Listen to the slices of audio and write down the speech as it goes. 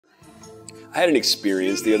I had an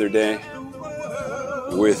experience the other day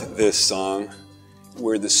with this song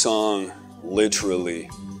where the song literally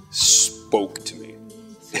spoke to me.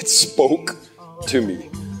 It spoke to me.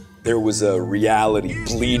 There was a reality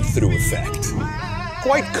bleed-through effect.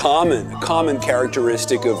 Quite common, a common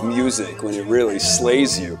characteristic of music when it really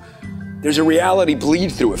slays you. There's a reality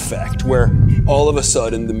bleed-through effect where all of a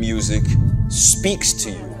sudden the music speaks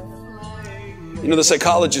to you. You know, the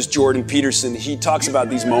psychologist Jordan Peterson, he talks about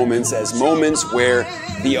these moments as moments where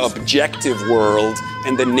the objective world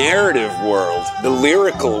and the narrative world, the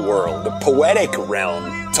lyrical world, the poetic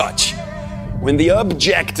realm touch. When the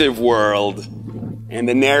objective world and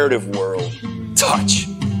the narrative world touch,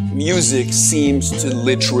 music seems to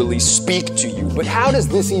literally speak to you. But how does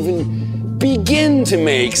this even begin to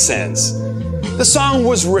make sense? The song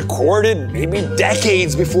was recorded maybe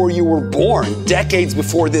decades before you were born, decades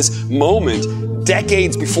before this moment,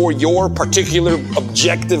 decades before your particular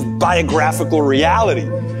objective biographical reality.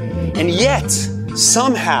 And yet,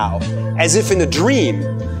 somehow, as if in a dream,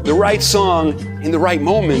 the right song in the right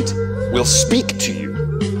moment will speak to you.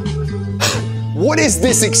 What is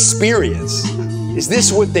this experience? Is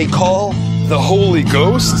this what they call the Holy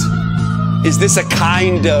Ghost? Is this a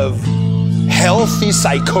kind of healthy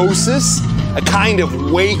psychosis? A kind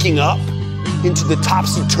of waking up into the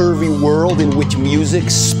topsy-turvy world in which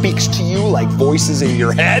music speaks to you like voices in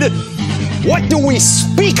your head? What do we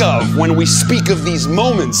speak of when we speak of these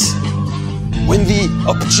moments? When the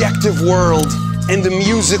objective world and the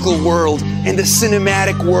musical world and the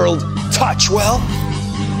cinematic world touch? Well,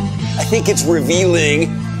 I think it's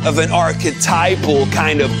revealing of an archetypal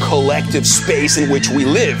kind of collective space in which we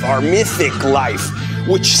live, our mythic life,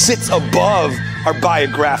 which sits above our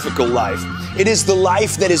biographical life. It is the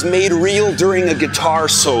life that is made real during a guitar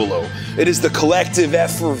solo. It is the collective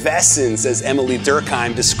effervescence, as Emily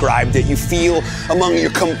Durkheim described it, you feel among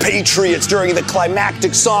your compatriots during the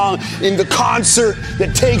climactic song in the concert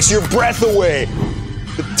that takes your breath away.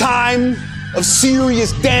 The time of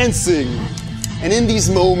serious dancing. And in these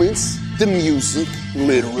moments, the music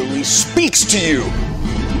literally speaks to you.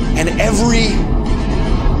 And every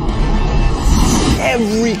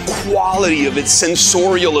quality of its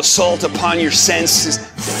sensorial assault upon your senses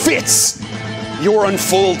fits your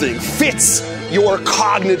unfolding, fits your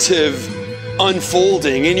cognitive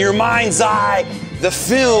unfolding. In your mind's eye, the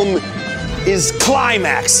film is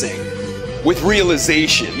climaxing with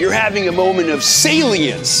realization. You're having a moment of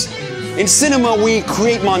salience. In cinema, we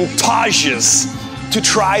create montages to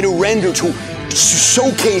try to render, to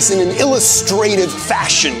showcase in an illustrative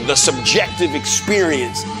fashion the subjective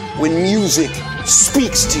experience when music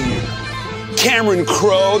speaks to you. Cameron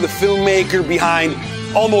Crowe, the filmmaker behind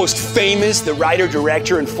Almost Famous, the writer,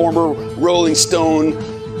 director, and former Rolling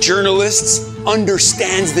Stone journalist,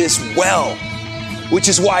 understands this well, which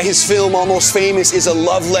is why his film Almost Famous is a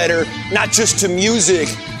love letter not just to music,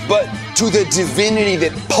 but to the divinity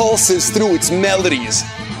that pulses through its melodies.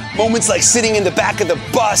 Moments like sitting in the back of the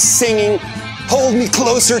bus singing, "Hold Me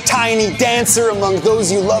Closer, Tiny Dancer," among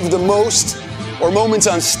those you love the most, or moments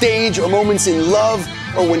on stage, or moments in love,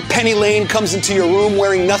 or when Penny Lane comes into your room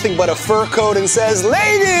wearing nothing but a fur coat and says,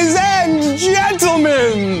 "Ladies and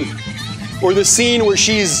gentlemen," or the scene where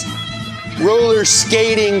she's roller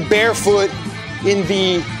skating barefoot in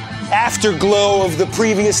the afterglow of the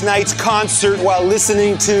previous night's concert while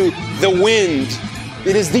listening to the wind.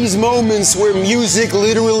 It is these moments where music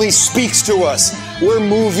literally speaks to us, where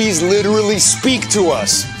movies literally speak to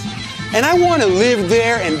us. And I want to live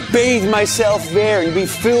there and bathe myself there and be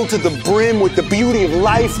filled to the brim with the beauty of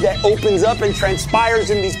life that opens up and transpires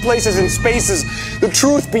in these places and spaces. The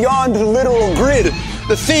truth beyond the literal grid.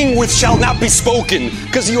 The thing which shall not be spoken,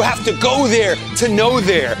 because you have to go there to know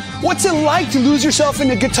there. What's it like to lose yourself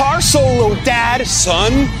in a guitar solo, Dad?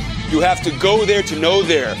 Son, you have to go there to know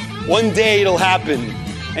there. One day it'll happen,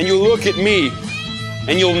 and you'll look at me,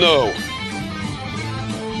 and you'll know.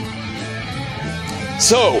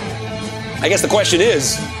 So, I guess the question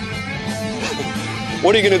is,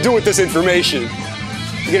 what are you going to do with this information?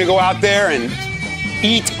 You're going to go out there and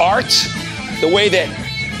eat art the way that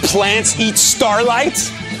plants eat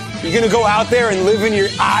starlight? You're going to go out there and live in your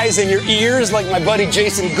eyes and your ears like my buddy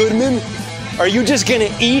Jason Goodman? Are you just going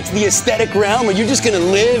to eat the aesthetic realm? Are you just going to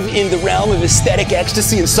live in the realm of aesthetic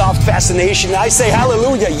ecstasy and soft fascination? I say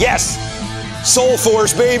hallelujah, yes. Soul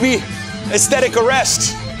Force, baby. Aesthetic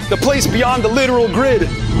arrest. The place beyond the literal grid.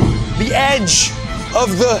 The edge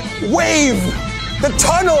of the wave. The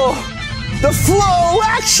tunnel. The flow.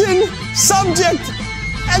 Action. Subject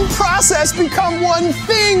and process become one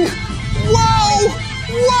thing. Whoa!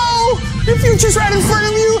 Whoa! Your future's right in front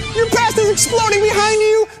of you. Your past is exploding behind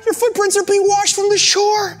you. Your footprints are being washed from the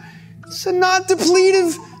shore.